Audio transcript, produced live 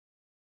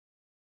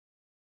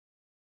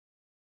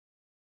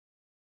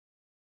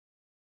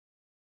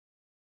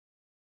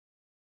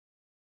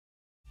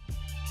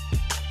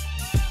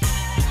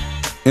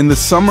In the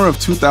summer of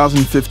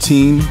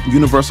 2015,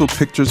 Universal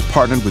Pictures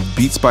partnered with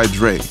Beats by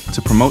Dre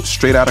to promote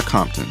Straight Outta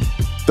Compton,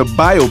 the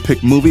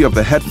biopic movie of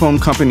the headphone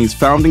company's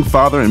founding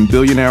father and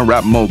billionaire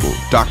rap mogul,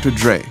 Dr.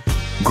 Dre,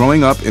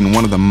 growing up in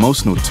one of the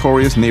most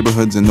notorious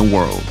neighborhoods in the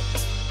world.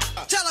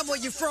 Tell them where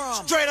you're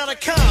from. Straight Outta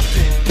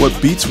Compton. What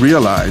Beats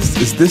realized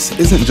is this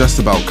isn't just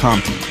about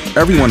Compton.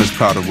 Everyone is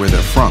proud of where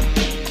they're from.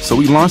 So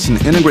we launched an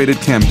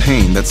integrated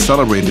campaign that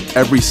celebrated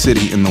every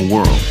city in the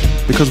world,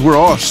 because we're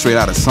all straight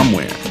outta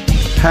somewhere.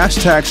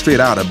 Hashtag Straight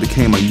Outta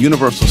became a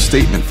universal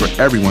statement for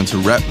everyone to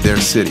rep their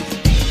city.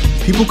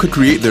 People could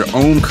create their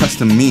own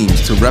custom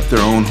memes to rep their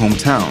own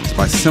hometowns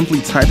by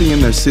simply typing in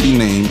their city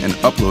name and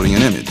uploading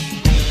an image.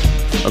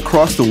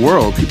 Across the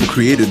world, people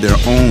created their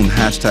own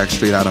hashtag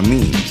Straight Outta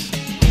memes.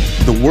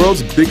 The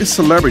world's biggest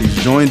celebrities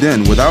joined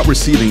in without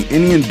receiving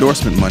any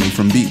endorsement money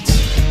from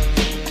Beats.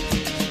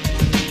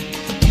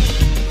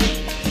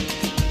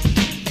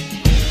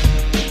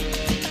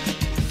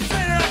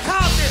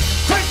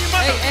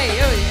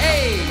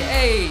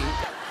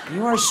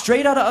 You are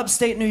straight out of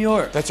upstate New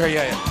York. That's right,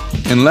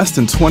 yeah. In less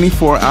than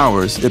 24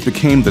 hours, it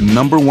became the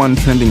 #1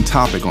 trending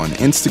topic on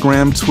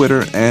Instagram,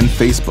 Twitter, and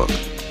Facebook.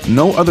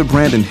 No other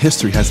brand in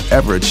history has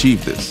ever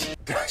achieved this.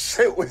 That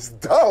shit was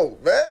dope,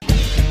 man.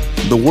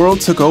 The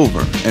world took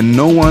over, and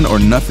no one or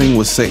nothing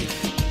was safe.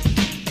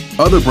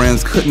 Other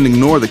brands couldn't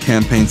ignore the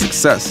campaign's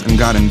success and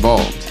got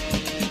involved.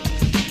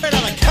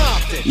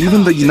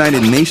 Even the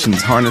United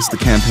Nations harnessed the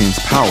campaign's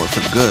power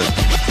for good.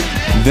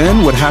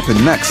 Then what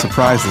happened next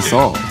surprised us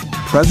all.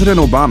 President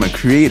Obama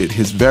created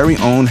his very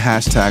own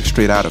hashtag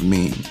Straight Outta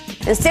meme.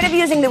 Instead of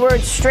using the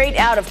words straight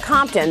out of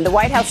Compton, the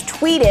White House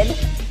tweeted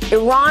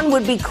Iran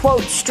would be,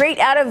 quote, straight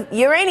out of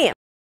uranium.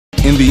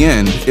 In the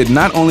end, it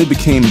not only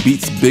became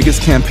Beats'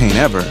 biggest campaign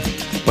ever,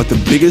 but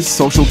the biggest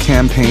social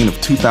campaign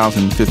of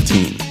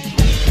 2015.